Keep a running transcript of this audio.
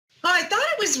Oh, I thought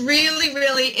it was really,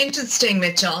 really interesting,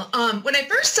 Mitchell. When I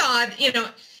first saw it,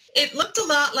 it looked a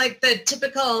lot like the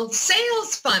typical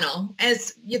sales funnel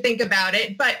as you think about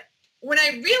it. But when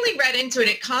I really read into it,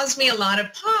 it caused me a lot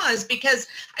of pause because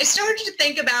I started to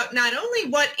think about not only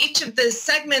what each of the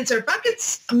segments or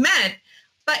buckets meant,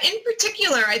 but in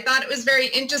particular, I thought it was very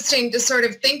interesting to sort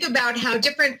of think about how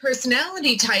different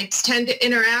personality types tend to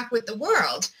interact with the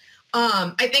world.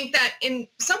 I think that in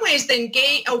some ways,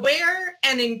 the aware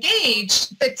and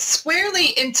engaged fits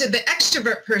squarely into the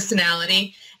extrovert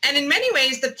personality. And in many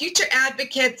ways, the future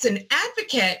advocates and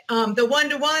advocate, the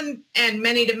one-to-one and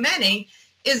many-to-many,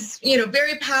 is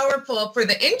very powerful for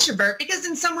the introvert because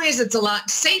in some ways it's a lot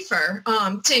safer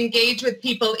to engage with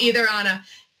people either on a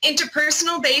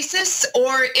interpersonal basis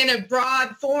or in a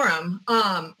broad forum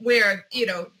where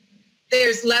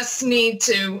there's less need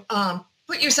to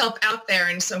put yourself out there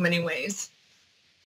in so many ways.